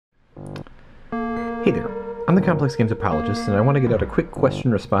Hey there, I'm the Complex Games Apologist, and I want to get out a quick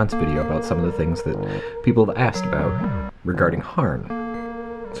question-response video about some of the things that people have asked about regarding Hârn.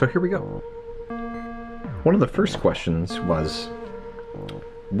 So here we go. One of the first questions was,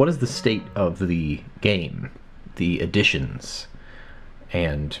 what is the state of the game, the editions,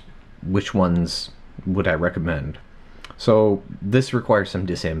 and which ones would I recommend? So this requires some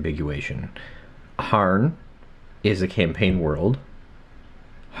disambiguation. Hârn is a campaign world.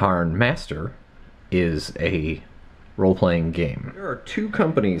 HârnMaster is a role-playing game. There are two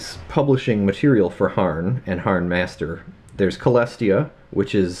companies publishing material for Hârn and HârnMaster. There's Kelestia,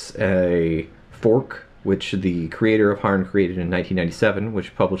 which is a fork which the creator of Hârn created in 1997,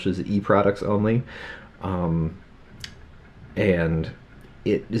 which publishes e-products only. And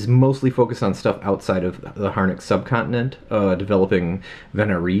it is mostly focused on stuff outside of the Harnic subcontinent, developing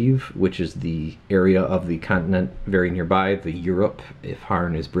Venarive, which is the area of the continent very nearby, the Europe, if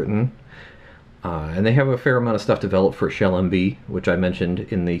Hârn is Britain. And they have a fair amount of stuff developed for Shell MB, which I mentioned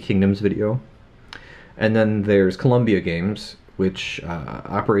in the Kingdoms video. And then there's Columbia Games, which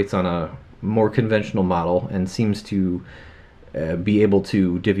operates on a more conventional model and seems to be able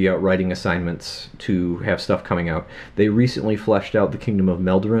to divvy out writing assignments to have stuff coming out. They recently fleshed out the Kingdom of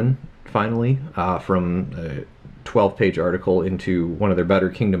Meldorin, finally, from a 12-page article into one of their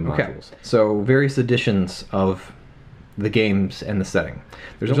better Kingdom modules. So various editions of the games and the setting.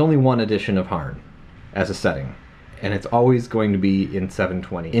 There's only one edition of Hârn as a setting, and it's always going to be in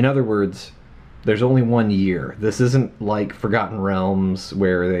 720. In other words, there's only 1 year. This isn't like Forgotten Realms,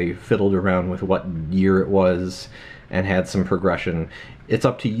 where they fiddled around with what year it was and had some progression. It's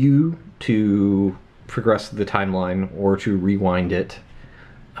up to you to progress the timeline or to rewind it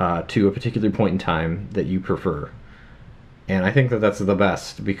to a particular point in time that you prefer. And I think that that's the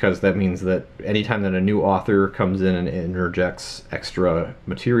best, because that means that anytime that a new author comes in and interjects extra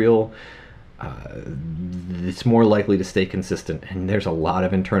material, it's more likely to stay consistent, and there's a lot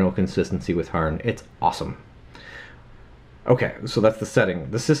of internal consistency with Hârn. It's awesome. Okay, so that's the setting.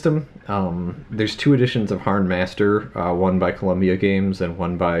 The system, there's two editions of HârnMaster, one by Columbia Games and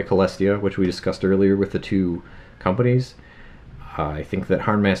one by Kelestia, which we discussed earlier with the two companies. I think that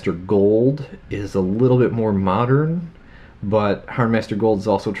HârnMaster Gold is a little bit more modern, but HârnMaster Gold is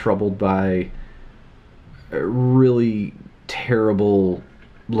also troubled by a really terrible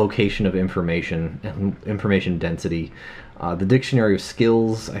location of information and information density. The Dictionary of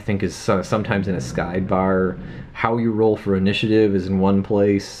Skills, I think, is sometimes in a sidebar. How you roll for initiative is in one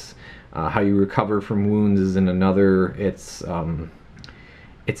place. How you recover from wounds is in another. It's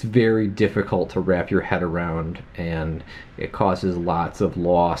very difficult to wrap your head around, and it causes lots of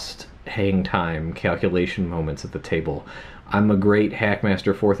lost hang time calculation moments at the table. I'm a great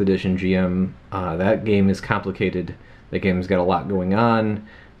Hackmaster 4th edition GM. That game is complicated. That game's got a lot going on,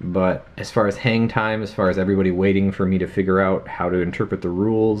 but as far as hang time, as far as everybody waiting for me to figure out how to interpret the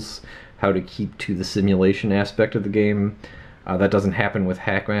rules, how to keep to the simulation aspect of the game, that doesn't happen with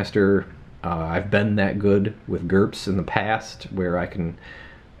Hackmaster. I've been that good with GURPS in the past, where I can,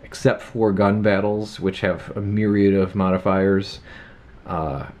 except for gun battles, which have a myriad of modifiers,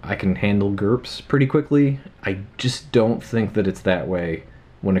 I can handle GURPS pretty quickly. I just don't think that it's that way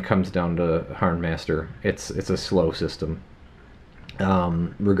when it comes down to HârnMaster. It's a slow system,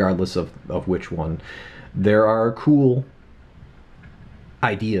 regardless of which one. There are cool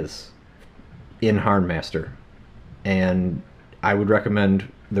ideas in HârnMaster, and I would recommend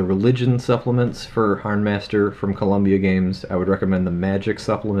the religion supplements for HârnMaster from Columbia Games. I would recommend the magic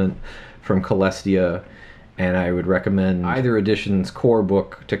supplement from Kelestia, and I would recommend either edition's core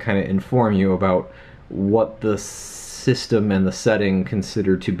book to kind of inform you about what the system and the setting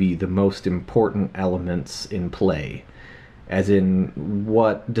consider to be the most important elements in play. As in,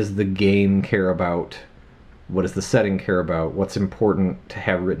 what does the game care about? What does the setting care about? What's important to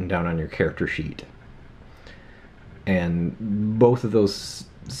have written down on your character sheet? And both of those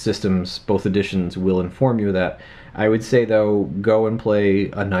systems, both editions, will inform you of that. I would say, though, go and play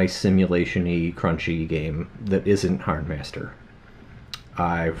a nice simulation-y, crunchy game that isn't HârnMaster.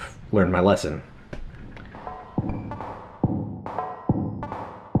 I've learned my lesson.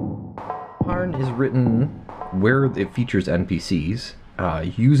 Hârn is written where it features NPCs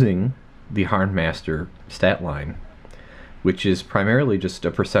using the HârnMaster stat line, which is primarily just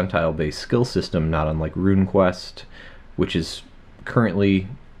a percentile-based skill system, not unlike RuneQuest, which is currently,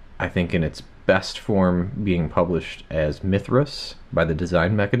 I think, in its best form being published as Mithras by the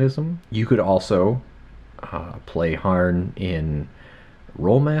Design Mechanism. You could also play Hârn in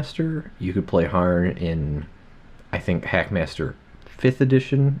Rolemaster. You could play Hârn in, I think, Hackmaster 5th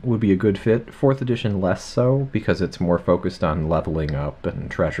edition would be a good fit. 4th edition less so, because it's more focused on leveling up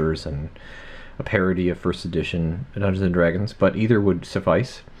and treasures and a parody of first edition Dungeons and Dragons, but either would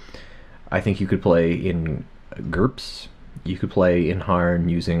suffice. I think you could play in GURPS. You could play in Hârn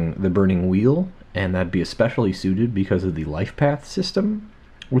using the Burning Wheel, and that'd be especially suited because of the life path system,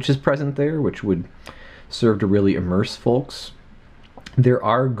 which is present there, which would serve to really immerse folks. There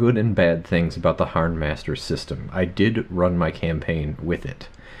are good and bad things about the HârnMaster system. I did run my campaign with it,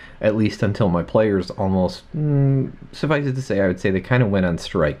 at least until my players almost, suffice it to say, I would say they kind of went on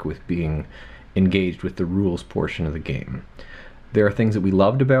strike with being engaged with the rules portion of the game. There are things that we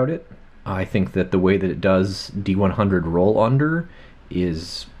loved about it. I think that the way that it does D100 roll under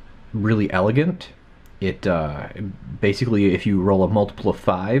is really elegant. It basically, if you roll a multiple of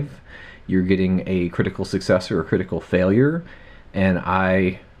 5, you're getting a critical success or a critical failure, and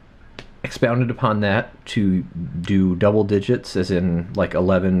I expounded upon that to do double digits, as in like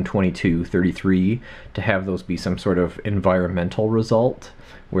 11, 22, 33, to have those be some sort of environmental result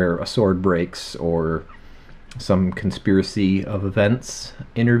where a sword breaks or some conspiracy of events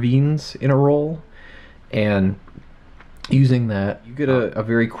intervenes in a roll. And using that, you get a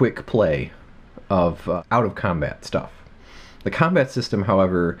very quick play of out-of-combat stuff. The combat system,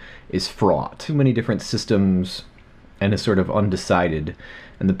 however, is fraught. Too many different systems and is sort of undecided,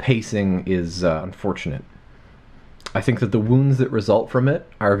 and the pacing is unfortunate. I think that the wounds that result from it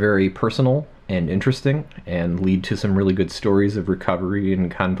are very personal and interesting and lead to some really good stories of recovery and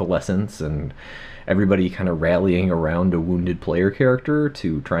convalescence and everybody kind of rallying around a wounded player character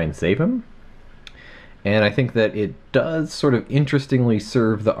to try and save him. And I think that it does sort of interestingly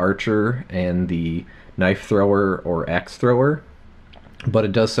serve the archer and the knife thrower or axe thrower, but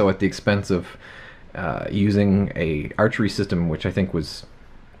it does so at the expense of using a archery system which I think was,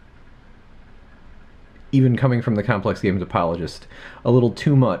 even coming from the complex games apologist, a little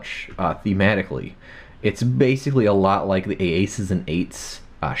too much thematically. It's basically a lot like the aces and eights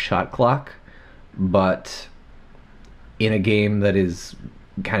shot clock, but in a game that is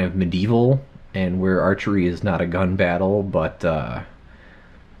kind of medieval and where archery is not a gun battle, but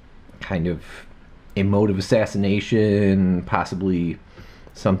kind of a mode of assassination, possibly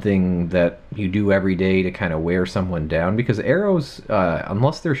something that you do every day to kind of wear someone down, because arrows,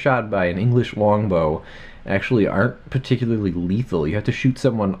 unless they're shot by an English longbow, actually aren't particularly lethal. You have to shoot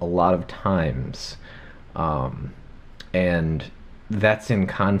someone a lot of times, and that's in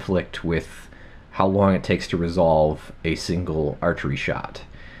conflict with how long it takes to resolve a single archery shot.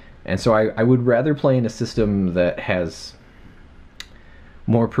 And so I would rather play in a system that has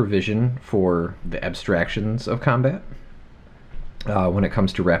more provision for the abstractions of combat. When it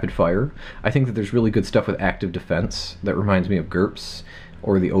comes to rapid fire, I think that there's really good stuff with active defense that reminds me of GURPS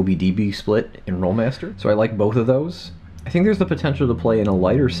or the OBDB split in HârnMaster. So I like both of those. I think there's the potential to play in a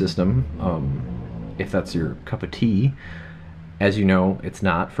lighter system, if that's your cup of tea. As you know, it's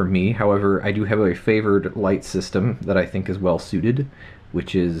not for me. However, I do have a favored light system that I think is well suited,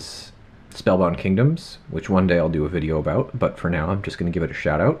 which is Spellbound Kingdoms, which one day I'll do a video about, but for now I'm just going to give it a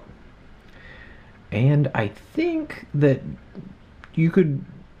shout out. And I think that you could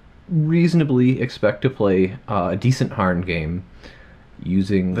reasonably expect to play a decent Hârn game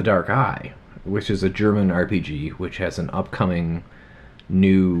using The Dark Eye, which is a German RPG which has an upcoming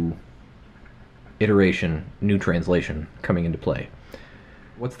new iteration, new translation coming into play.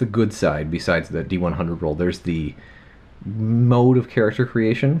 What's the good side besides the D100 roll? There's the mode of character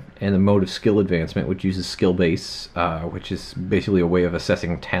creation and the mode of skill advancement, which uses skill base, which is basically a way of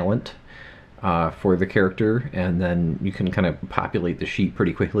assessing talent for the character, and then you can kind of populate the sheet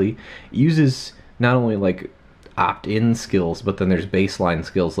pretty quickly. It uses not only like opt-in skills, but then there's baseline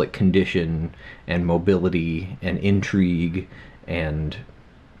skills like condition and mobility and intrigue and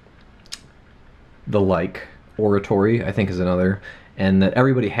the like. Oratory, I think, is another, and that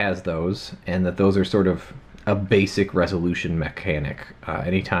everybody has those, and that those are sort of a basic resolution mechanic.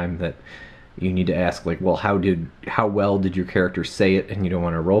 Anytime that you need to ask, like, well, how well did your character say it, and you don't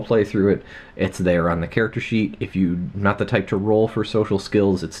want to roleplay through it, it's there on the character sheet. If you're not the type to roll for social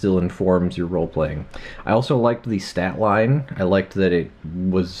skills, it still informs your role-playing. I also liked the stat line. I liked that it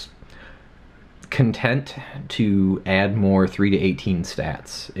was content to add more 3 to 18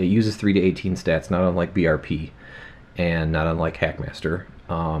 stats. It uses 3 to 18 stats, not unlike BRP, and not unlike HârnMaster.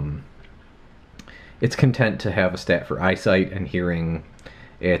 It's content to have a stat for eyesight and hearing.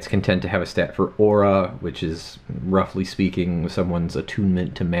 It's content to have a stat for aura, which is, roughly speaking, someone's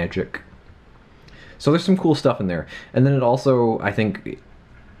attunement to magic. So there's some cool stuff in there. And then it also, I think,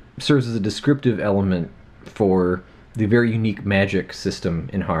 serves as a descriptive element for the very unique magic system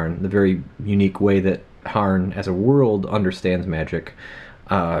in Hârn, the very unique way that Hârn as a world understands magic.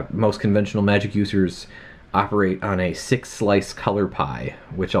 Most conventional magic users operate on a 6-slice color pie,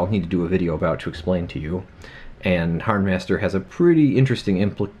 which I'll need to do a video about to explain to you. And HârnMaster has a pretty interesting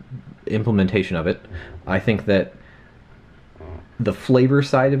implementation of it. I think that the flavor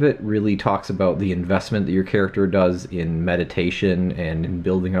side of it really talks about the investment that your character does in meditation and in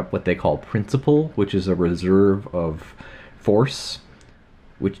building up what they call principle, which is a reserve of force,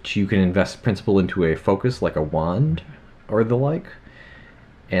 which you can invest principle into a focus like a wand or the like.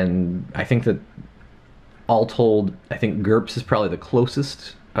 And I think that all told, I think GURPS is probably the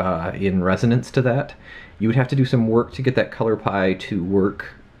closest in resonance to that. You would have to do some work to get that color pie to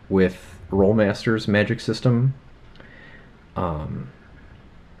work with Rolemaster's magic system. And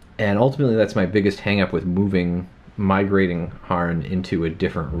ultimately that's my biggest hang-up with migrating Hârn into a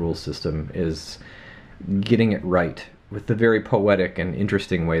different rule system, is getting it right with the very poetic and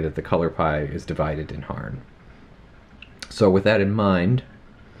interesting way that the color pie is divided in Hârn. So with that in mind,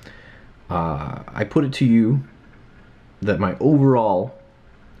 I put it to you that my overall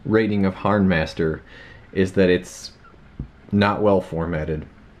rating of HârnMaster is that it's not well formatted.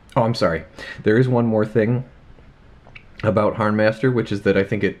 Oh, I'm sorry. There is one more thing about HârnMaster, which is that I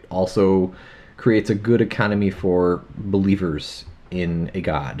think it also creates a good economy for believers in a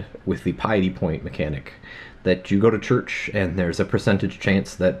god with the piety point mechanic. That you go to church and there's a percentage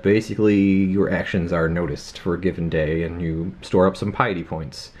chance that basically your actions are noticed for a given day, and you store up some piety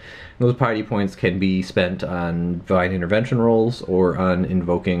points. And those piety points can be spent on divine intervention rolls or on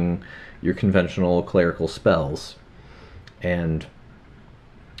invoking your conventional clerical spells. And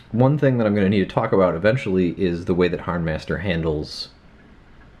one thing that I'm going to need to talk about eventually is the way that HârnMaster handles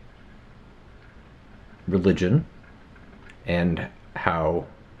religion, and how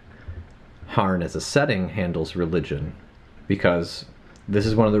Hârn as a setting handles religion, because this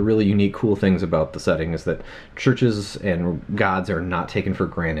is one of the really unique, cool things about the setting, is that churches and gods are not taken for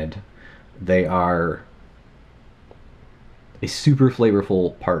granted. They are a super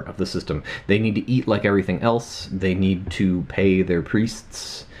flavorful part of the system. They need to eat like everything else. They need to pay their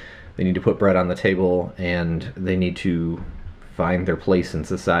priests. They need to put bread on the table, and they need to find their place in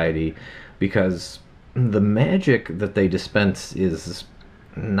society, because the magic that they dispense is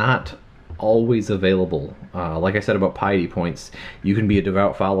not always available. Like I said about piety points, you can be a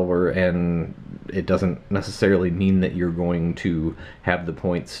devout follower and it doesn't necessarily mean that you're going to have the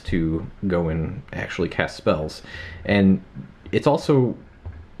points to go and actually cast spells. And it's also,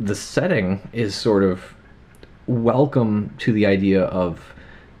 the setting is sort of welcome to the idea of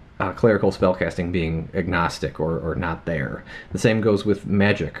clerical spellcasting being agnostic or not there. The same goes with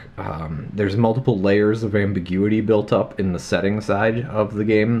magic. There's multiple layers of ambiguity built up in the setting side of the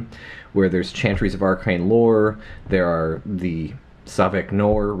game, where there's chantries of arcane lore, there are the Savek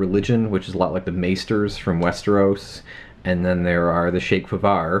Nor religion, which is a lot like the Maesters from Westeros, and then there are the Sheikh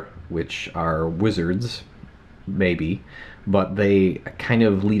Favar, which are wizards, maybe, but they kind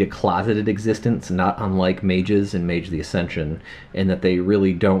of lead a closeted existence, not unlike mages in Mage the Ascension, in that they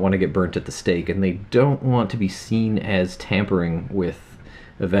really don't want to get burnt at the stake, and they don't want to be seen as tampering with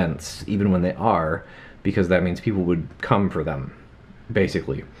events, even when they are, because that means people would come for them,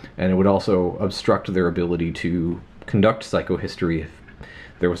 basically. And it would also obstruct their ability to conduct psychohistory if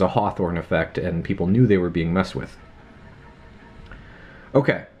there was a Hawthorne effect and people knew they were being messed with.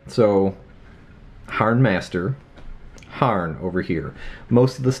 Okay, so HârnMaster, Hârn over here.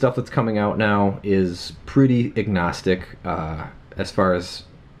 Most of the stuff that's coming out now is pretty agnostic as far as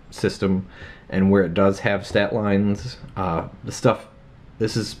system, and where it does have stat lines,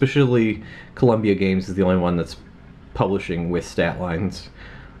 this is especially Columbia Games is the only one that's publishing with stat lines.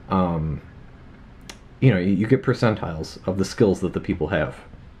 You know, you get percentiles of the skills that the people have.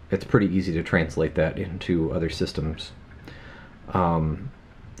 It's pretty easy to translate that into other systems.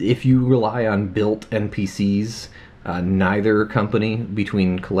 If you rely on built NPCs, neither company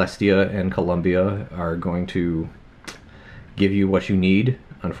between Kelestia and Columbia are going to give you what you need.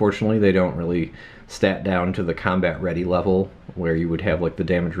 Unfortunately, they don't really stat down to the combat ready level, where you would have like the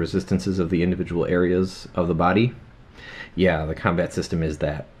damage resistances of the individual areas of the body. Yeah, the combat system is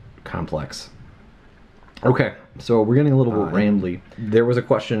that complex. Okay, so we're getting a little bit rambly. There was a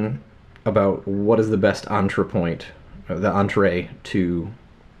question about what is the best entree to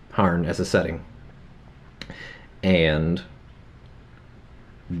Hârn as a setting. And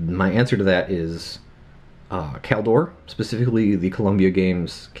my answer to that is Caldor, specifically the Columbia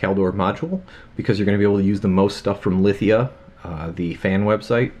Games Caldor module, because you're going to be able to use the most stuff from Lithia, the fan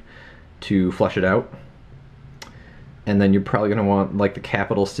website, to flesh it out. And then you're probably going to want like the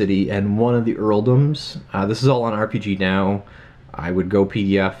capital city and one of the earldoms. This is all on RPG Now. I would go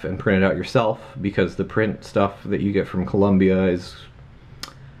PDF and print it out yourself, because the print stuff that you get from Columbia is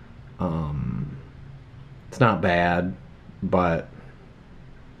It's not bad, but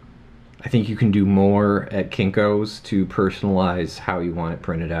I think you can do more at Kinko's to personalize how you want it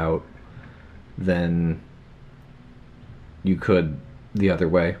printed out than you could the other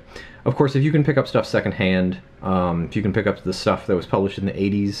way. Of course, if you can pick up stuff secondhand, if you can pick up the stuff that was published in the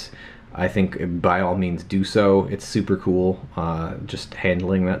 80s, I think by all means do so. It's super cool, just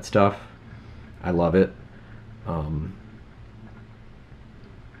handling that stuff. I love it.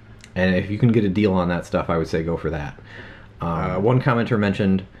 And if you can get a deal on that stuff, I would say go for that. One commenter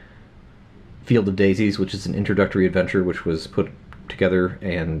mentioned Field of Daisies, which is an introductory adventure which was put together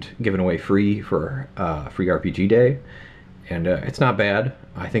and given away free for Free RPG Day. And it's not bad.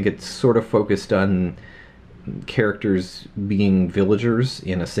 I think it's sort of focused on characters being villagers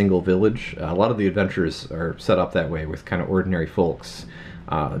in a single village. A lot of the adventures are set up that way with kind of ordinary folks,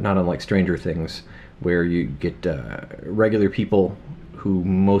 not unlike Stranger Things, where you get regular people who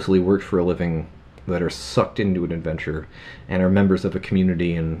mostly work for a living that are sucked into an adventure and are members of a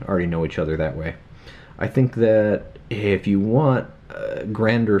community and already know each other that way. I think that if you want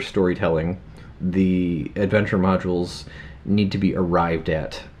grander storytelling, the adventure modules need to be arrived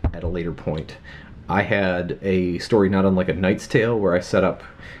at a later point. I had a story not unlike A Knight's Tale, where I set up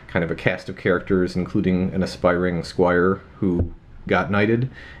kind of a cast of characters, including an aspiring squire who got knighted,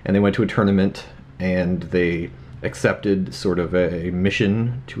 and they went to a tournament and they accepted sort of a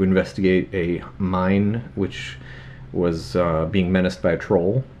mission to investigate a mine which was being menaced by a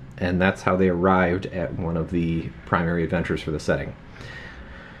troll, and that's how they arrived at one of the primary adventures for the setting.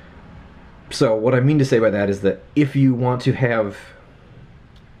 So what I mean to say by that is that if you want to have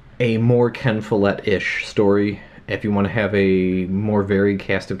a more Ken Follett-ish story, if you want to have a more varied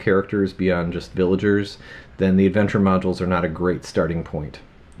cast of characters beyond just villagers, then the adventure modules are not a great starting point.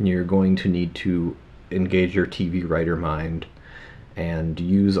 You're going to need to engage your TV writer mind and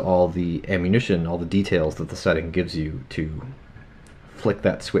use all the ammunition, all the details that the setting gives you to flick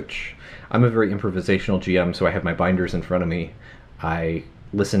that switch. I'm a very improvisational GM, so I have my binders in front of me. I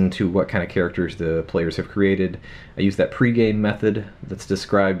listen to what kind of characters the players have created. I use that pre-game method that's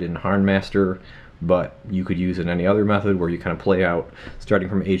described in HârnMaster, but you could use it in any other method where you kind of play out, starting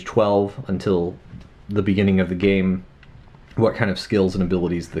from age 12 until the beginning of the game, what kind of skills and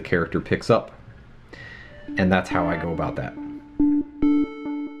abilities the character picks up. And that's how I go about that.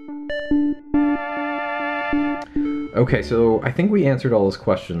 Okay, so I think we answered all those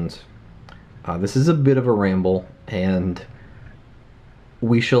questions. This is a bit of a ramble, and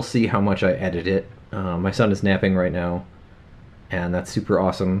we shall see how much I edit it. My son is napping right now, and that's super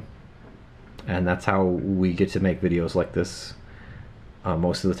awesome. And that's how we get to make videos like this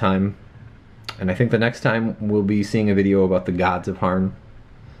most of the time. And I think the next time we'll be seeing a video about the gods of Hârn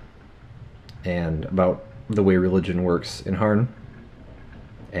and about the way religion works in Hârn.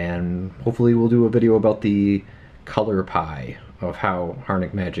 And hopefully we'll do a video about the color pie of how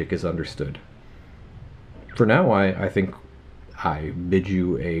Hârnic magic is understood. For now, I think I bid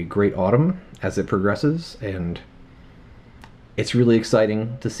you a great autumn as it progresses, and it's really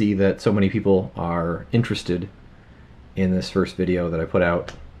exciting to see that so many people are interested in this first video that I put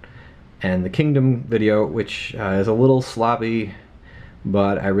out. And the Kingdom video, which is a little sloppy,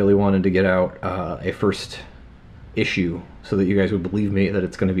 but I really wanted to get out a first issue so that you guys would believe me that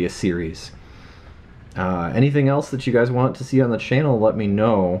it's going to be a series. Anything else that you guys want to see on the channel, let me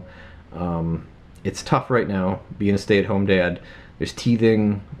know. It's tough right now, being a stay-at-home dad. There's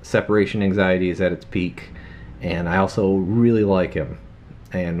teething, separation anxiety is at its peak, and I also really like him,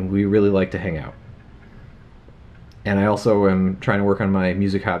 and we really like to hang out. And I also am trying to work on my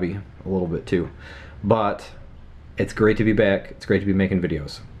music hobby a little bit too. But it's great to be back. It's great to be making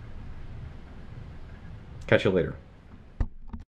videos. Catch you later.